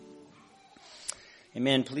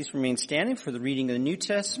Amen. Please remain standing for the reading of the New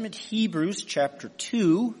Testament, Hebrews chapter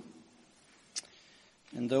 2.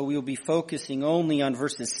 And though we'll be focusing only on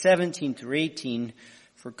verses 17 through 18,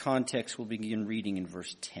 for context, we'll begin reading in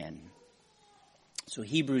verse 10. So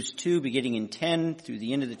Hebrews 2, beginning in 10 through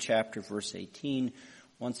the end of the chapter, verse 18.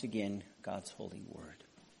 Once again, God's holy word.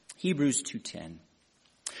 Hebrews 2:10.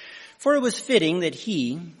 For it was fitting that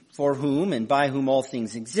he, for whom and by whom all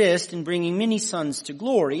things exist, in bringing many sons to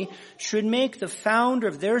glory, should make the founder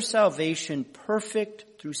of their salvation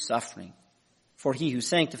perfect through suffering. For he who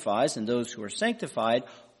sanctifies and those who are sanctified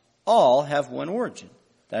all have one origin.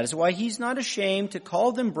 That is why he's not ashamed to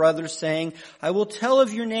call them brothers, saying, I will tell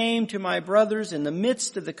of your name to my brothers in the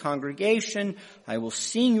midst of the congregation. I will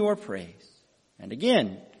sing your praise. And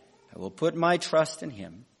again, I will put my trust in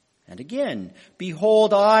him. And again,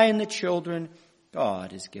 behold, I and the children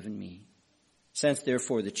God has given me. Since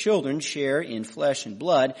therefore the children share in flesh and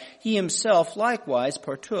blood, he himself likewise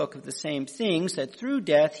partook of the same things, that through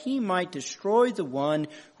death he might destroy the one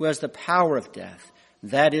who has the power of death,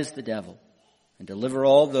 that is the devil, and deliver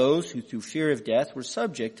all those who through fear of death were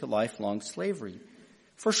subject to lifelong slavery.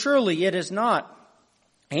 For surely it is not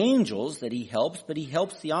angels that he helps, but he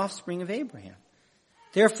helps the offspring of Abraham.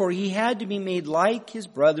 Therefore he had to be made like his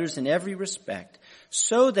brothers in every respect,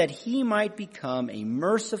 so that he might become a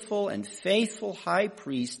merciful and faithful high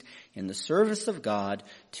priest in the service of God,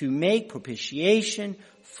 to make propitiation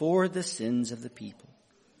for the sins of the people.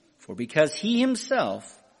 For because he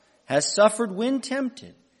himself has suffered when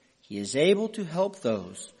tempted, he is able to help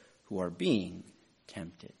those who are being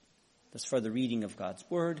tempted. Thus for the reading of God's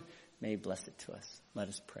word, may he bless it to us. Let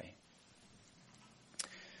us pray.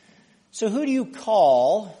 So who do you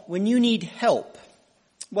call when you need help?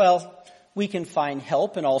 Well, we can find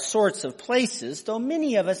help in all sorts of places, though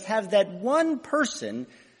many of us have that one person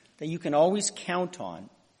that you can always count on.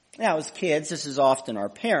 Now, as kids, this is often our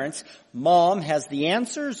parents. Mom has the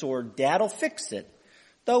answers or dad'll fix it.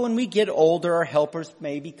 Though when we get older, our helpers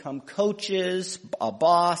may become coaches, a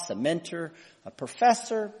boss, a mentor, a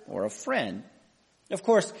professor, or a friend. Of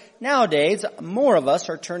course, nowadays, more of us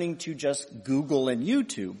are turning to just Google and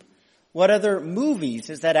YouTube. What other movies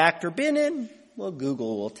has that actor been in? Well,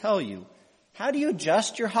 Google will tell you. How do you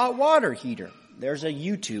adjust your hot water heater? There's a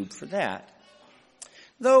YouTube for that.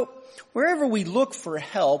 Though, wherever we look for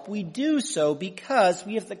help, we do so because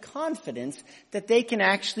we have the confidence that they can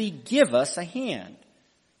actually give us a hand.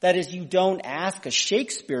 That is, you don't ask a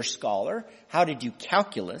Shakespeare scholar, how to do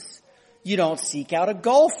calculus. You don't seek out a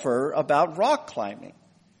golfer about rock climbing.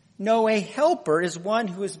 No, a helper is one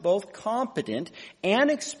who is both competent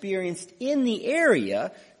and experienced in the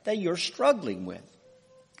area that you're struggling with.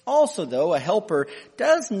 Also, though, a helper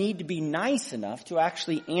does need to be nice enough to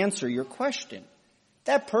actually answer your question.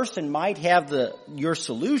 That person might have your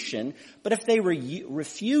solution, but if they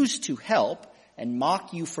refuse to help and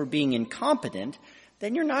mock you for being incompetent,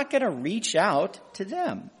 then you're not going to reach out to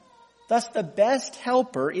them. Thus, the best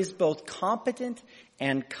helper is both competent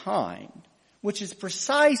and kind, which is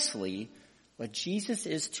precisely what Jesus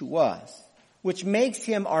is to us, which makes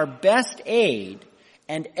him our best aid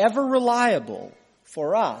and ever reliable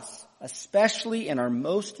for us, especially in our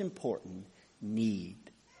most important need.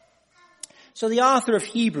 So the author of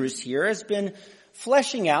Hebrews here has been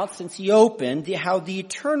fleshing out since he opened how the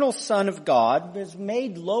eternal Son of God was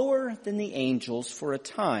made lower than the angels for a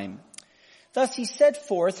time. Thus he set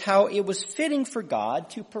forth how it was fitting for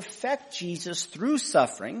God to perfect Jesus through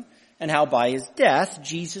suffering, and how by his death,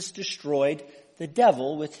 Jesus destroyed the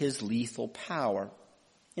devil with his lethal power.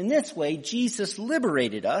 In this way, Jesus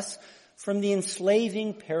liberated us from the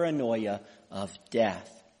enslaving paranoia of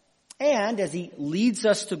death. And as he leads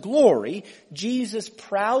us to glory, Jesus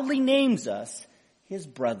proudly names us his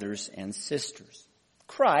brothers and sisters.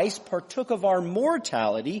 Christ partook of our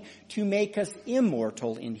mortality to make us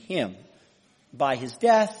immortal in him. By his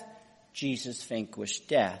death, Jesus vanquished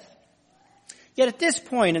death. Yet at this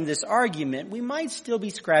point in this argument, we might still be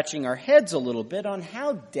scratching our heads a little bit on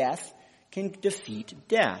how death can defeat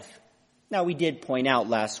death. Now, we did point out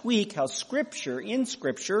last week how in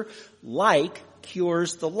Scripture, like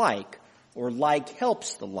cures the like, or like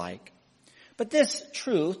helps the like. But this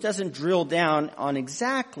truth doesn't drill down on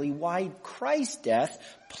exactly why Christ's death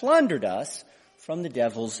plundered us from the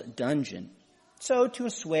devil's dungeon. So, to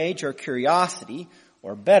assuage our curiosity,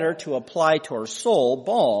 or better, to apply to our soul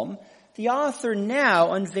balm, the author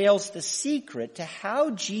now unveils the secret to how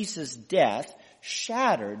Jesus' death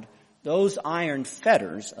shattered those iron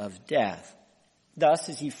fetters of death. Thus,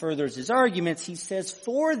 as he furthers his arguments, he says,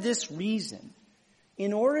 for this reason,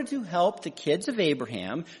 in order to help the kids of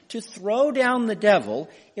Abraham to throw down the devil,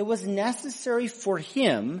 it was necessary for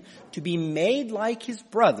him to be made like his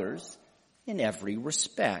brothers in every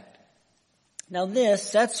respect. Now this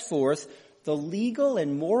sets forth the legal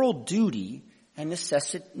and moral duty and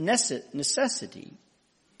necessity.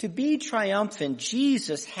 To be triumphant,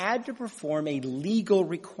 Jesus had to perform a legal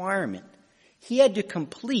requirement. He had to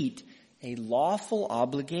complete a lawful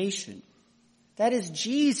obligation. That is,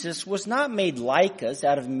 Jesus was not made like us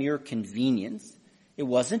out of mere convenience. It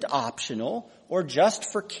wasn't optional or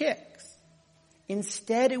just for kicks.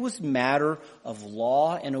 Instead, it was a matter of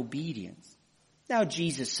law and obedience. Now,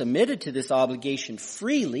 Jesus submitted to this obligation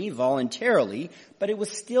freely, voluntarily, but it was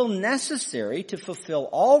still necessary to fulfill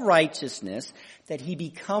all righteousness that he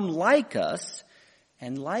become like us,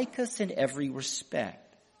 and like us in every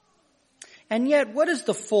respect. And yet, what is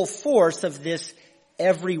the full force of this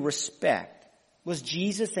every respect? Was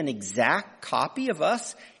Jesus an exact copy of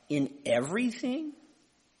us in everything?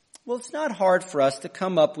 Well, it's not hard for us to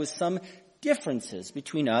come up with some differences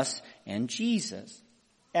between us and Jesus.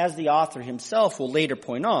 As the author himself will later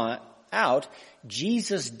point out,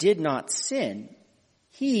 Jesus did not sin.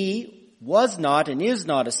 He was not and is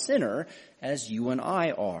not a sinner as you and I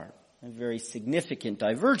are. A very significant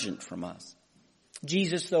divergent from us.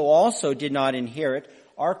 Jesus, though, also did not inherit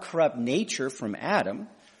our corrupt nature from Adam.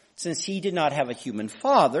 Since he did not have a human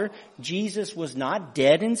father, Jesus was not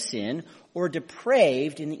dead in sin or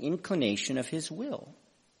depraved in the inclination of his will.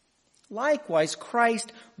 Likewise,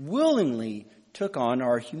 Christ willingly took on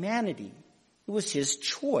our humanity. It was his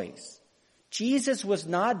choice. Jesus was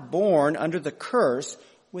not born under the curse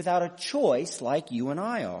without a choice like you and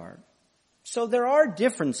I are. So there are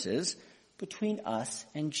differences between us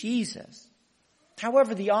and Jesus.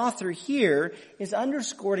 However, the author here is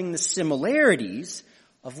underscoring the similarities,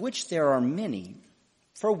 of which there are many.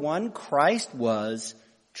 For one, Christ was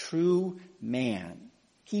true man.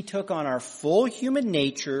 He took on our full human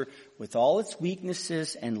nature with all its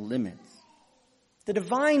weaknesses and limits. The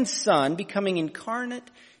divine Son becoming incarnate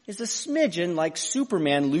is a smidgen like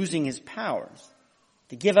Superman losing his powers.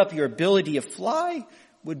 To give up your ability to fly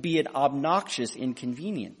would be an obnoxious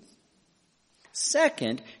inconvenience.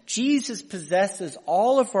 Second, Jesus possesses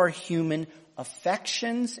all of our human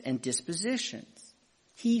affections and dispositions.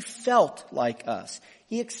 He felt like us.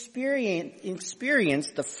 He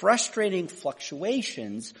experienced the frustrating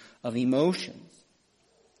fluctuations of emotions.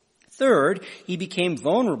 Third, he became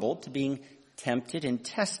vulnerable to being tempted and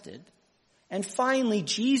tested. And finally,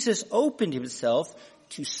 Jesus opened himself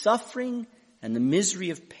to suffering and the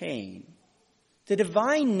misery of pain. The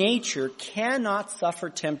divine nature cannot suffer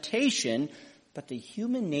temptation, but the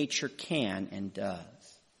human nature can and does.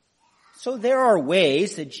 So there are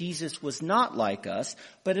ways that Jesus was not like us,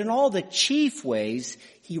 but in all the chief ways,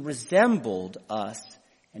 he resembled us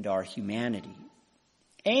and our humanity.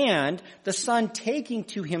 And the Son taking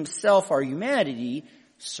to himself our humanity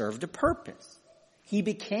served a purpose. He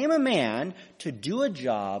became a man to do a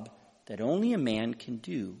job that only a man can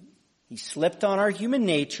do. He slipped on our human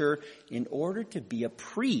nature in order to be a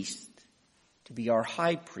priest, to be our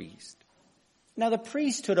high priest. Now, the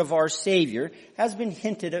priesthood of our Savior has been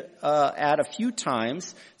hinted at a few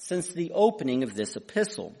times since the opening of this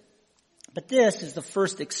epistle. But this is the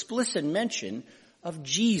first explicit mention of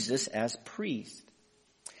Jesus as priest.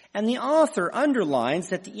 And the author underlines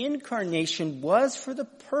that the incarnation was for the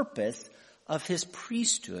purpose of his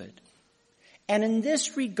priesthood. And in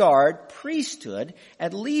this regard, priesthood,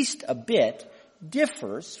 at least a bit,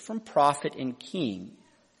 differs from prophet and king.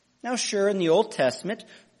 Now, sure, in the Old Testament,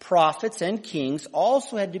 prophets and kings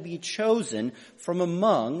also had to be chosen from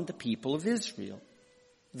among the people of Israel.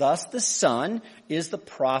 Thus, the Son is the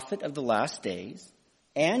prophet of the last days,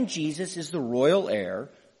 and Jesus is the royal heir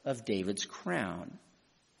of David's crown.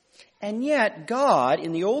 And yet, God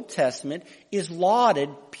in the Old Testament is lauded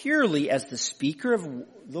purely as the speaker of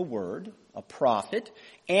the word, a prophet,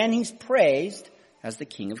 and he's praised as the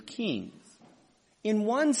King of Kings. In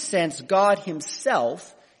one sense, God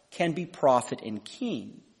himself can be prophet and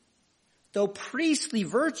king, though priestly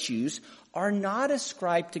virtues are not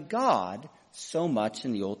ascribed to God so much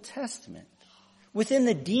in the Old Testament. Within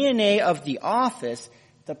the DNA of the office,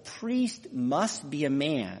 the priest must be a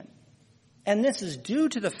man. And this is due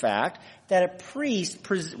to the fact that a priest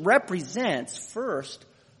represents first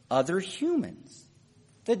other humans.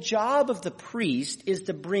 The job of the priest is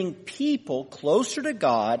to bring people closer to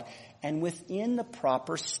God and within the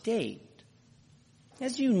proper state.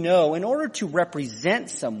 As you know, in order to represent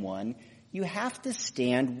someone, you have to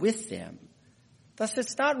stand with them. Thus,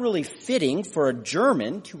 it's not really fitting for a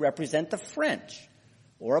German to represent the French,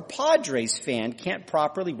 or a Padres fan can't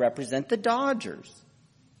properly represent the Dodgers.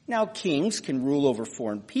 Now, kings can rule over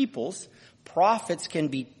foreign peoples. Prophets can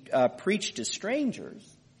be preached to strangers.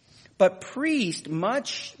 But priests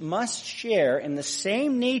must share in the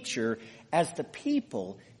same nature as the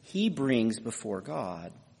people he brings before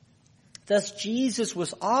God. Thus, Jesus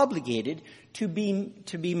was obligated to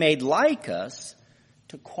be made like us,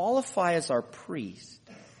 to qualify as our priest.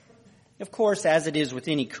 Of course, as it is with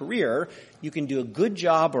any career, you can do a good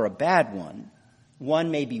job or a bad one.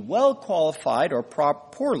 One may be well qualified or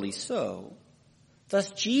poorly so.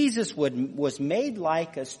 Thus, Jesus was made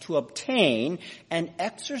like us to obtain and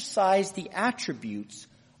exercise the attributes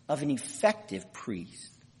of an effective priest.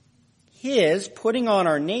 His putting on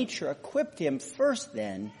our nature equipped him first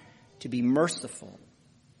then to be merciful.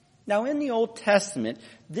 Now, in the Old Testament,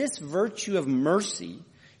 this virtue of mercy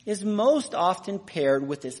is most often paired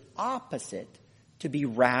with its opposite, to be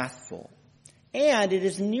wrathful. And it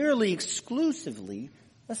is nearly exclusively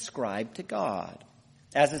ascribed to God.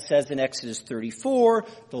 As it says in Exodus 34,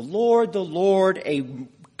 the Lord, a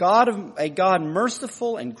God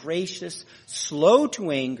merciful and gracious, slow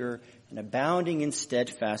to anger, and abounding in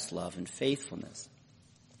steadfast love and faithfulness.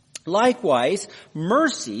 Likewise,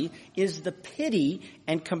 mercy is the pity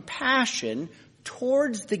and compassion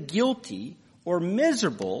towards the guilty or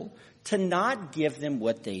miserable to not give them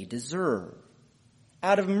what they deserve.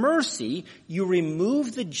 Out of mercy, you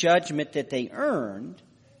remove the judgment that they earned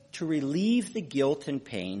to relieve the guilt and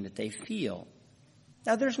pain that they feel.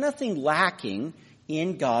 Now, there's nothing lacking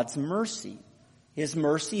in God's mercy. His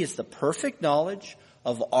mercy is the perfect knowledge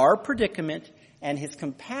of our predicament and his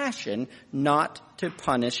compassion not to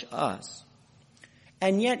punish us.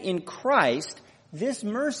 And yet in Christ, this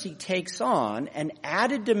mercy takes on an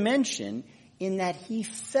added dimension in that he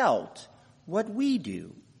felt what we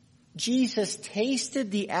do. Jesus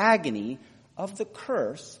tasted the agony of the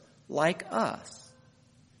curse like us.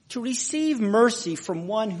 To receive mercy from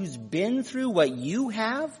one who's been through what you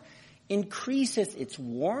have increases its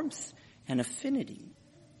warmth and affinity.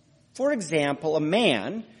 For example, a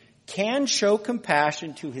man can show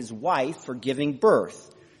compassion to his wife for giving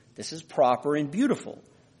birth. This is proper and beautiful.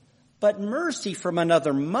 But mercy from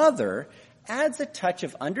another mother adds a touch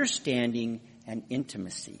of understanding and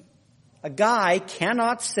intimacy. A guy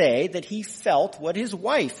cannot say that he felt what his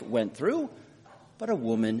wife went through, but a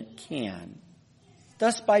woman can.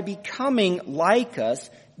 Thus, by becoming like us,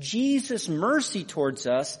 Jesus' mercy towards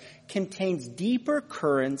us contains deeper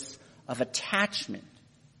currents of attachment,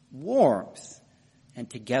 warmth, and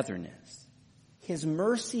togetherness. His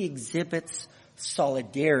mercy exhibits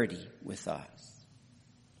solidarity with us.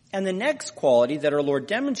 And the next quality that our Lord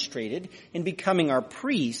demonstrated in becoming our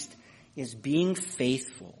priest is being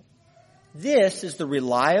faithful. This is the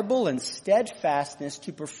reliable and steadfastness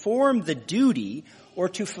to perform the duty or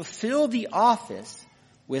to fulfill the office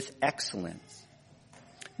with excellence.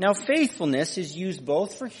 Now, faithfulness is used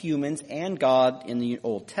both for humans and God in the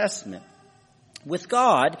Old Testament. With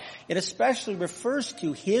God, it especially refers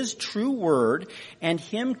to his true word and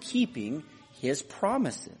him keeping his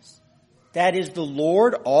promises. That is, the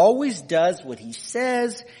Lord always does what he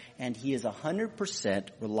says, and he is 100%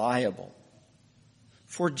 reliable.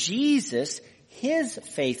 For Jesus, his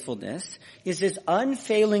faithfulness is his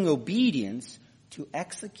unfailing obedience to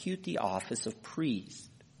execute the office of priest.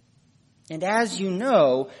 And as you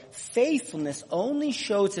know, faithfulness only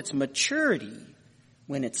shows its maturity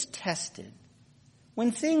when it's tested.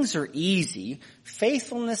 When things are easy,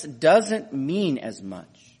 faithfulness doesn't mean as much.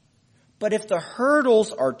 But if the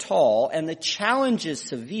hurdles are tall and the challenge is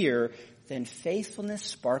severe, then faithfulness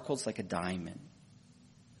sparkles like a diamond.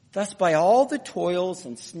 Thus, by all the toils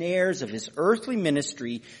and snares of his earthly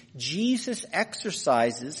ministry, Jesus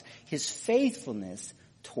exercises his faithfulness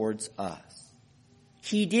towards us.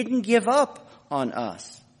 He didn't give up on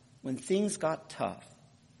us when things got tough.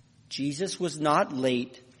 Jesus was not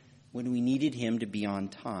late when we needed him to be on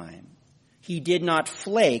time. He did not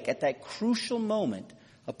flake at that crucial moment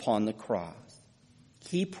upon the cross.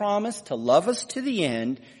 He promised to love us to the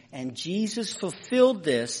end, and Jesus fulfilled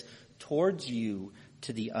this towards you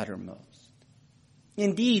to the uttermost.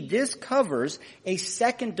 Indeed, this covers a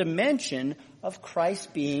second dimension of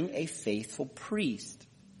Christ being a faithful priest.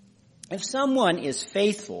 If someone is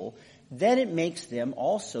faithful, then it makes them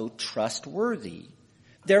also trustworthy.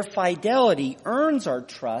 Their fidelity earns our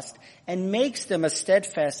trust and makes them a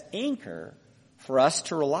steadfast anchor for us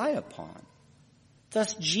to rely upon.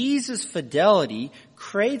 Thus, Jesus' fidelity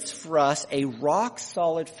creates for us a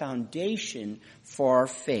rock-solid foundation for our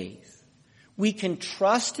faith. We can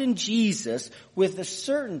trust in Jesus with the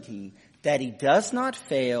certainty that he does not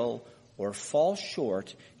fail or fall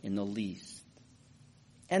short in the least.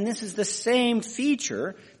 And this is the same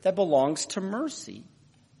feature that belongs to mercy.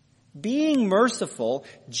 Being merciful,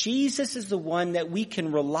 Jesus is the one that we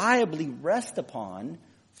can reliably rest upon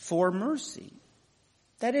for mercy.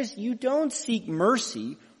 That is, you don't seek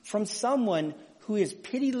mercy from someone who is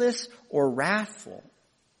pitiless or wrathful.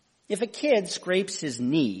 If a kid scrapes his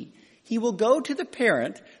knee, he will go to the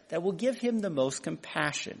parent that will give him the most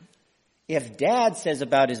compassion. If dad says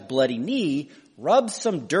about his bloody knee, rub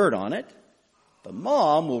some dirt on it, but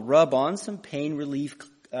mom will rub on some pain relief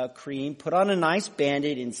cream, put on a nice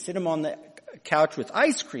Band-Aid, and sit him on the couch with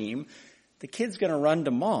ice cream, the kid's going to run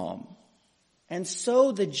to mom. And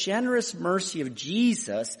so the generous mercy of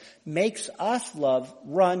Jesus makes us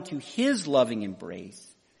run to his loving embrace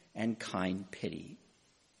and kind pity.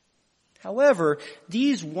 However,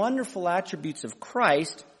 these wonderful attributes of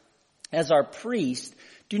Christ as our priest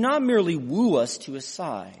do not merely woo us to his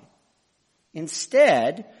side.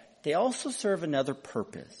 Instead, they also serve another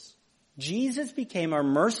purpose. Jesus became our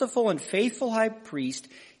merciful and faithful high priest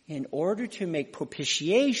in order to make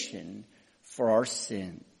propitiation for our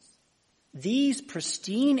sins. These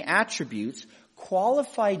pristine attributes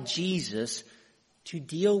qualify Jesus to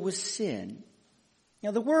deal with sin.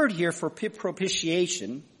 Now, the word here for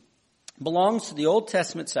propitiation belongs to the Old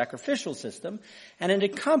Testament sacrificial system, and it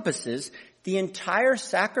encompasses the entire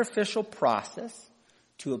sacrificial process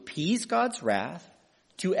to appease God's wrath,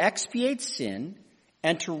 to expiate sin,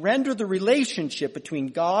 and to render the relationship between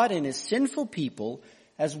God and his sinful people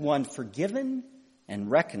as one forgiven and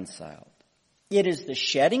reconciled. It is the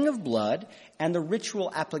shedding of blood and the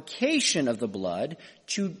ritual application of the blood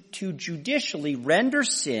to judicially render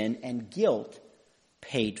sin and guilt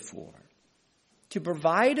paid for. To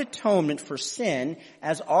provide atonement for sin,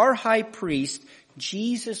 as our high priest,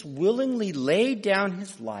 Jesus willingly laid down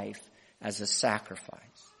his life as a sacrifice.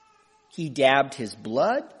 He dabbed his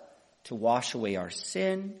blood to wash away our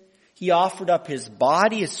sin. He offered up his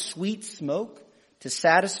body as sweet smoke to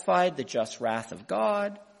satisfy the just wrath of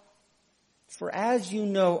God. For as you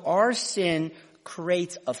know, our sin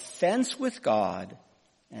creates offense with God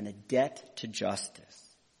and a debt to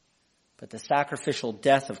justice. But the sacrificial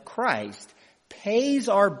death of Christ pays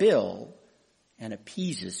our bill and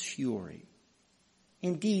appeases fury.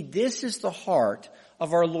 Indeed, this is the heart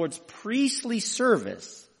of our Lord's priestly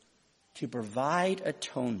service, to provide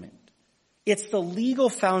atonement. It's the legal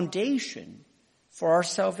foundation for our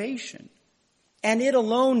salvation. And it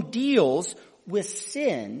alone deals with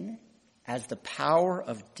sin as the power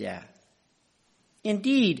of death.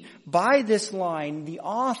 Indeed, by this line, the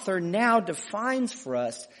author now defines for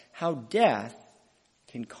us how death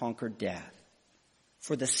can conquer death.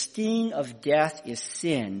 For the sting of death is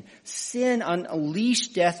sin. Sin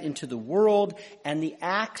unleashed death into the world, and the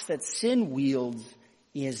axe that sin wields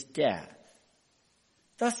is death.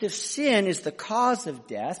 Thus, if sin is the cause of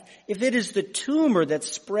death, if it is the tumor that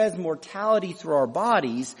spreads mortality through our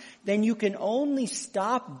bodies, then you can only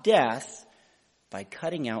stop death by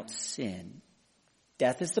cutting out sin.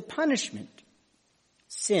 Death is the punishment.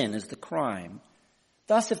 Sin is the crime.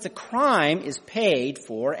 Thus, if the crime is paid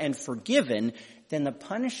for and forgiven, then the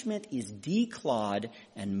punishment is declawed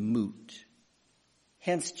and moot.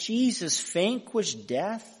 Hence, Jesus vanquished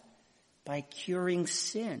death by curing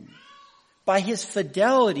sin. By his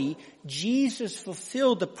fidelity, Jesus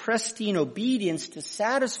fulfilled the pristine obedience to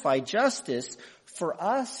satisfy justice for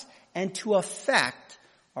us and to effect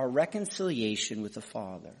our reconciliation with the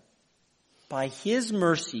Father. By his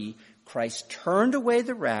mercy, Christ turned away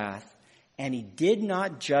the wrath, and he did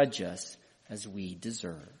not judge us as we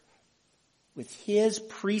deserve. With his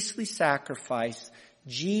priestly sacrifice,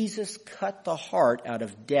 Jesus cut the heart out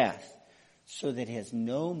of death so that it has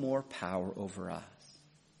no more power over us.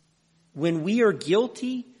 When we are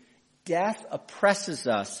guilty, death oppresses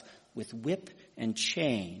us with whip and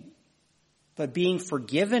chain. But being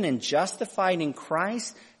forgiven and justified in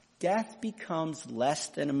Christ, death becomes less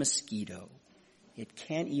than a mosquito. It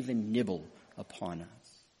can't even nibble upon us.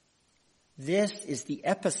 This is the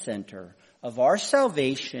epicenter of our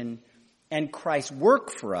salvation and Christ's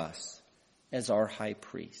work for us as our high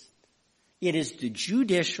priest. It is the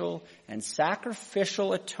judicial and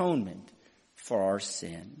sacrificial atonement for our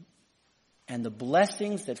sin. And the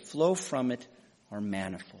blessings that flow from it are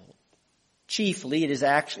manifold. Chiefly,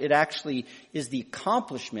 it actually is the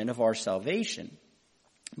accomplishment of our salvation.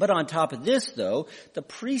 But on top of this, though, the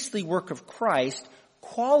priestly work of Christ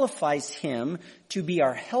qualifies him to be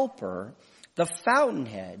our helper, the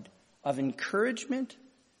fountainhead of encouragement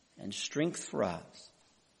and strength for us.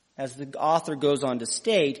 As the author goes on to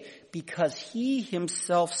state, because he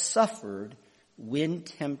himself suffered when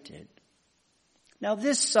tempted. Now,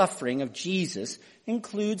 this suffering of Jesus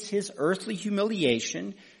includes his earthly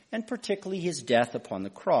humiliation and particularly his death upon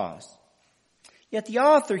the cross. Yet the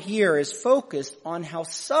author here is focused on how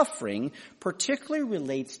suffering particularly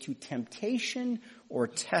relates to temptation or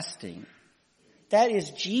testing. That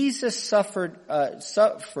is, Jesus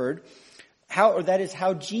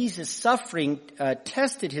how Jesus' suffering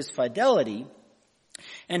tested his fidelity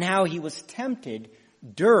and how he was tempted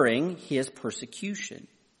during his persecution.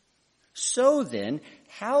 So then,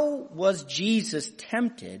 how was Jesus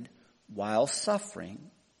tempted while suffering?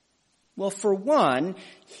 Well, for one,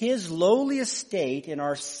 his lowly estate in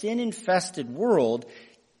our sin-infested world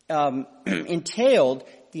entailed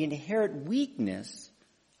the inherent weakness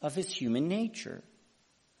of his human nature.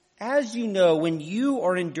 As you know, when you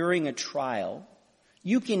are enduring a trial,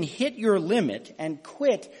 you can hit your limit and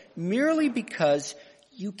quit merely because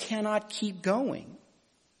you cannot keep going.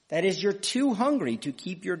 That is, you're too hungry to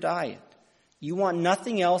keep your diet. You want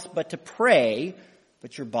nothing else but to pray,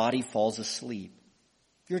 but your body falls asleep.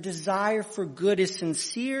 Your desire for good is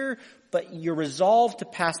sincere, but your resolve to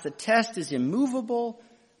pass the test is immovable,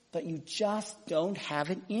 but you just don't have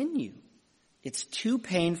it in you. It's too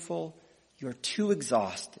painful. You're too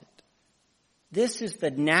exhausted. This is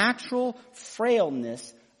the natural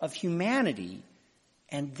frailness of humanity,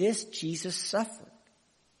 and this Jesus suffered.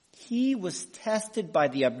 He was tested by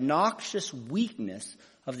the obnoxious weakness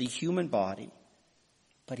of the human body,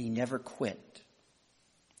 but he never quit.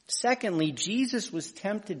 Secondly, Jesus was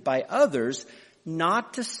tempted by others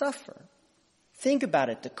not to suffer. Think about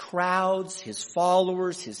it. The crowds, his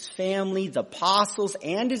followers, his family, the apostles,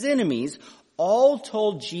 and his enemies all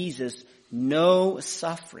told Jesus no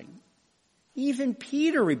suffering. Even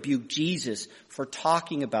Peter rebuked Jesus for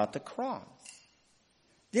talking about the cross.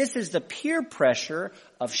 This is the peer pressure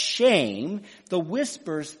of shame, the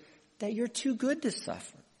whispers that you're too good to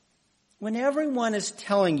suffer. When everyone is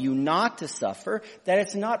telling you not to suffer, that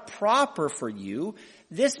it's not proper for you,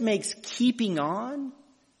 this makes keeping on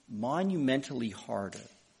monumentally harder.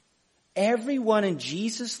 Everyone in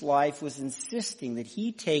Jesus' life was insisting that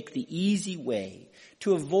he take the easy way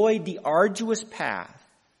to avoid the arduous path.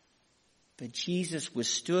 But Jesus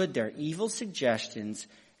withstood their evil suggestions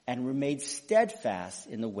and remained steadfast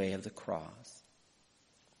in the way of the cross.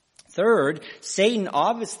 Third, Satan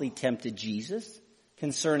obviously tempted Jesus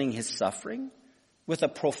concerning his suffering. With a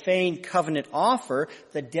profane covenant offer,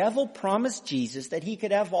 the devil promised Jesus that he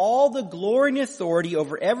could have all the glory and authority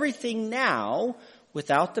over everything now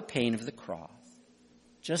without the pain of the cross.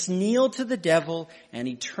 Just kneel to the devil and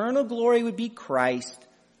eternal glory would be Christ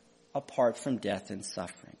apart from death and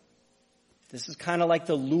suffering. This is kind of like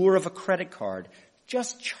the lure of a credit card.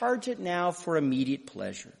 Just charge it now for immediate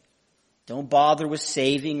pleasure. Don't bother with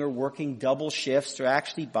saving or working double shifts to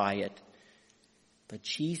actually buy it. But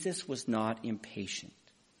Jesus was not impatient.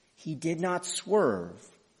 He did not swerve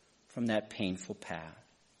from that painful path.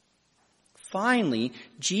 Finally,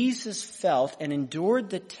 Jesus felt and endured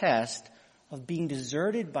the test of being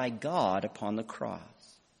deserted by God upon the cross.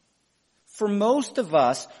 For most of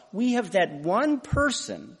us, we have that one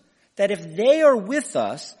person that if they are with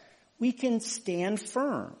us, we can stand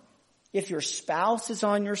firm. If your spouse is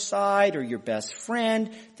on your side or your best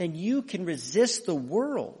friend, then you can resist the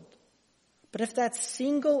world. But if that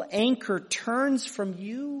single anchor turns from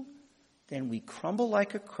you, then we crumble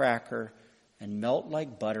like a cracker and melt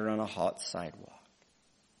like butter on a hot sidewalk.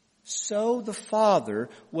 So the Father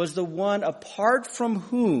was the one apart from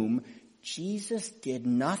whom Jesus did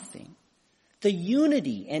nothing. The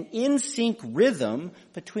unity and in-sync rhythm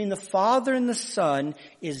between the Father and the Son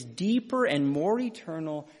is deeper and more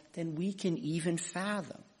eternal than we can even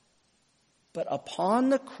fathom. But upon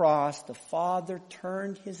the cross, the Father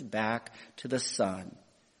turned his back to the Son,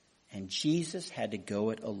 and Jesus had to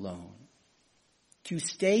go it alone. To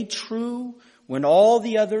stay true when all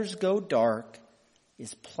the others go dark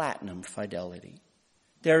is platinum fidelity.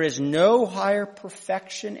 There is no higher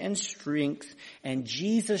perfection and strength, and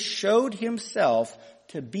Jesus showed himself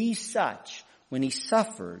to be such when he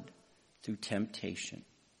suffered through temptation.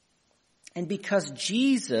 And because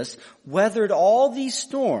Jesus weathered all these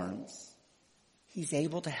storms, he's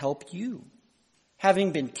able to help you.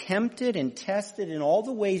 Having been tempted and tested in all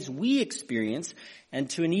the ways we experience, and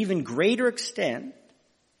to an even greater extent,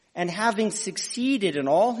 and having succeeded in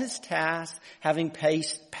all his tasks, having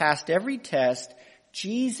passed every test,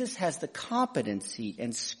 Jesus has the competency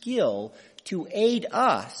and skill to aid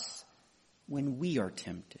us when we are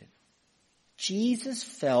tempted. Jesus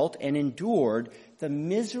felt and endured the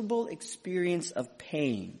miserable experience of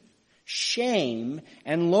pain, shame,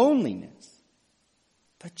 and loneliness.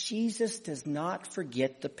 But Jesus does not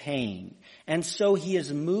forget the pain, and so he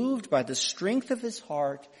is moved by the strength of his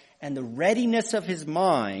heart and the readiness of his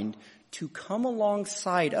mind to come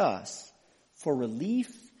alongside us for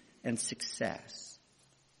relief and success.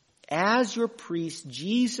 As your priest,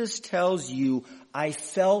 Jesus tells you, I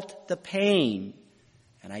felt the pain,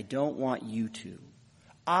 and I don't want you to.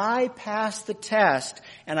 I passed the test,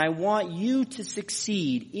 and I want you to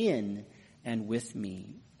succeed in and with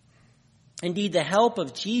me. Indeed, the help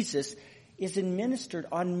of Jesus is administered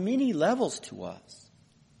on many levels to us.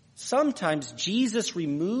 Sometimes Jesus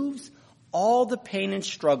removes all the pain and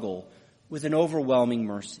struggle with an overwhelming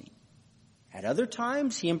mercy. At other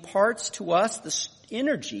times, he imparts to us the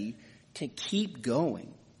energy to keep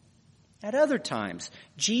going. At other times,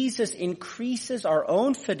 Jesus increases our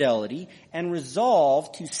own fidelity and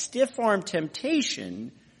resolve to stiff-arm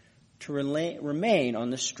temptation to remain on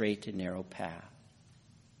the straight and narrow path.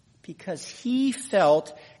 Because he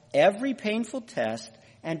felt every painful test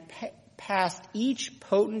and passed each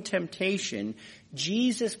potent temptation,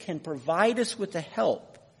 Jesus can provide us with the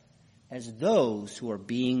help as those who are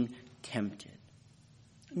being tempted.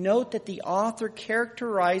 Note that the author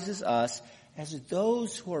characterizes us as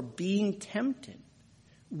those who are being tempted.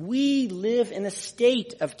 We live in a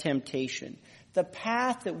state of temptation. The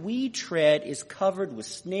path that we tread is covered with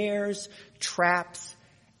snares, traps,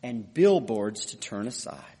 and billboards to turn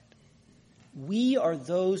aside. We are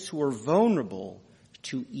those who are vulnerable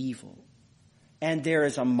to evil. And there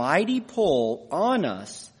is a mighty pull on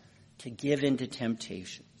us to give in to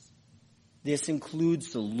temptations. This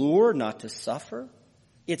includes the lure not to suffer.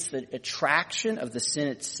 It's the attraction of the sin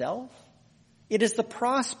itself. It is the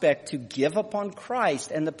prospect to give up on Christ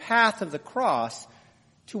and the path of the cross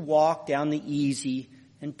to walk down the easy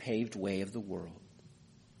and paved way of the world.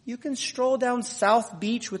 You can stroll down South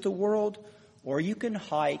Beach with the world, or you can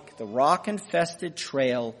hike the rock-infested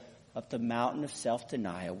trail up the mountain of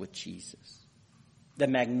self-denial with Jesus. The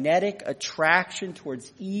magnetic attraction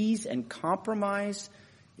towards ease and compromise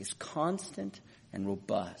is constant and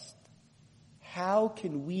robust. How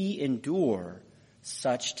can we endure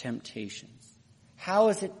such temptations? How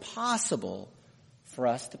is it possible for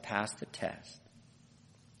us to pass the test?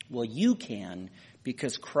 Well, you can,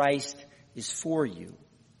 because Christ is for you,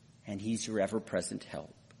 and he's your ever-present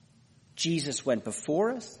help. Jesus went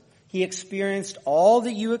before us. He experienced all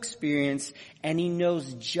that you experience, and he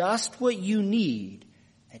knows just what you need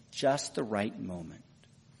at just the right moment.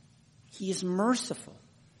 He is merciful.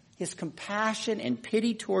 His compassion and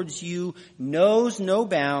pity towards you knows no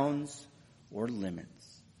bounds or limits.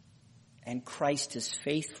 And Christ is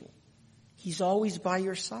faithful. He's always by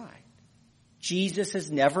your side. Jesus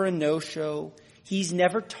is never a no-show. He's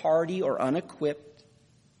never tardy or unequipped.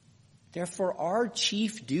 Therefore, our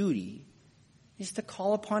chief duty is to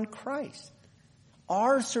call upon Christ.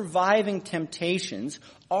 Our surviving temptations,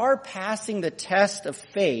 our passing the test of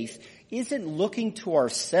faith, isn't looking to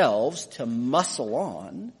ourselves to muscle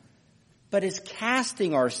on, but is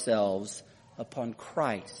casting ourselves upon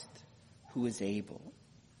Christ, who is able.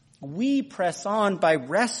 We press on by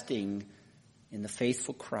resting in the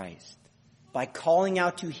faithful Christ, by calling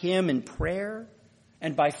out to him in prayer,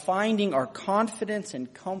 and by finding our confidence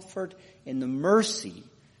and comfort in the mercy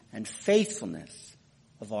and faithfulness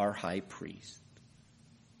of our high priest.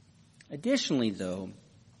 Additionally, though,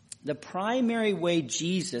 the primary way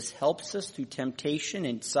Jesus helps us through temptation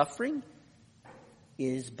and suffering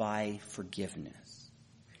is by forgiveness.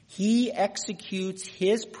 He executes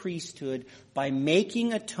his priesthood by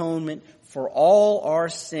making atonement for all our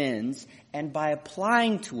sins and by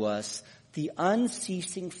applying to us the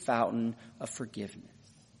unceasing fountain of forgiveness.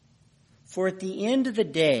 For at the end of the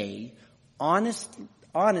day,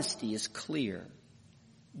 honesty is clear.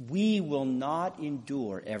 We will not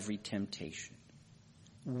endure every temptation.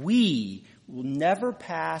 We will never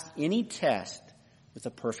pass any test with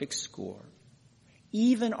a perfect score.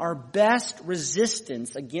 Even our best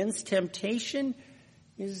resistance against temptation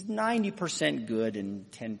is 90% good and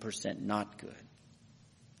 10% not good.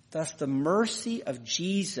 Thus, the mercy of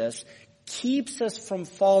Jesus keeps us from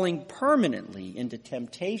falling permanently into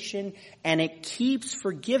temptation, and it keeps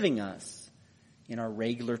forgiving us in our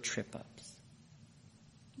regular trip-ups.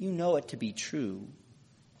 You know it to be true.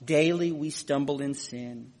 Daily we stumble in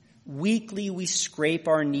sin. Weekly we scrape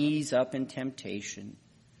our knees up in temptation.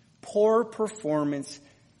 Poor performance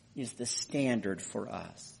is the standard for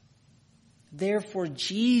us. Therefore,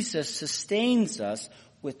 Jesus sustains us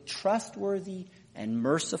with trustworthy and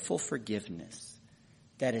merciful forgiveness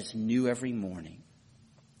that is new every morning.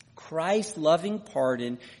 Christ's loving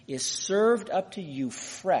pardon is served up to you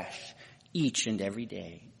fresh each and every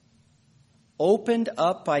day. Opened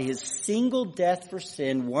up by his single death for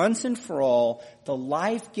sin once and for all, the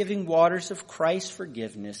life-giving waters of Christ's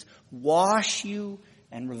forgiveness wash you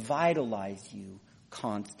and revitalize you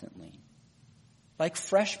constantly. Like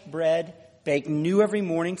fresh bread baked new every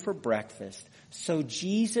morning for breakfast, so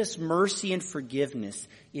Jesus' mercy and forgiveness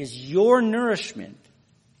is your nourishment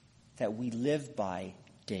that we live by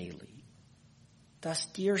daily. Thus,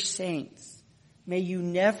 dear saints, may you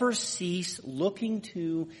never cease looking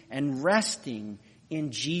to and resting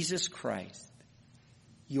in Jesus Christ,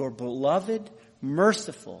 your beloved,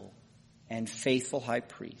 merciful, and faithful high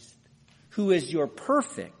priest, who is your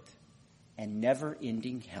perfect and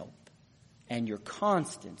never-ending help and your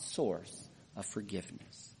constant source of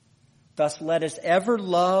forgiveness. Thus let us ever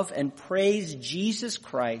love and praise Jesus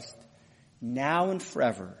Christ now and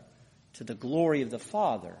forever, to the glory of the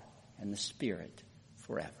Father and the Spirit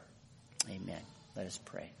forever. Amen. Let us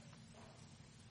pray.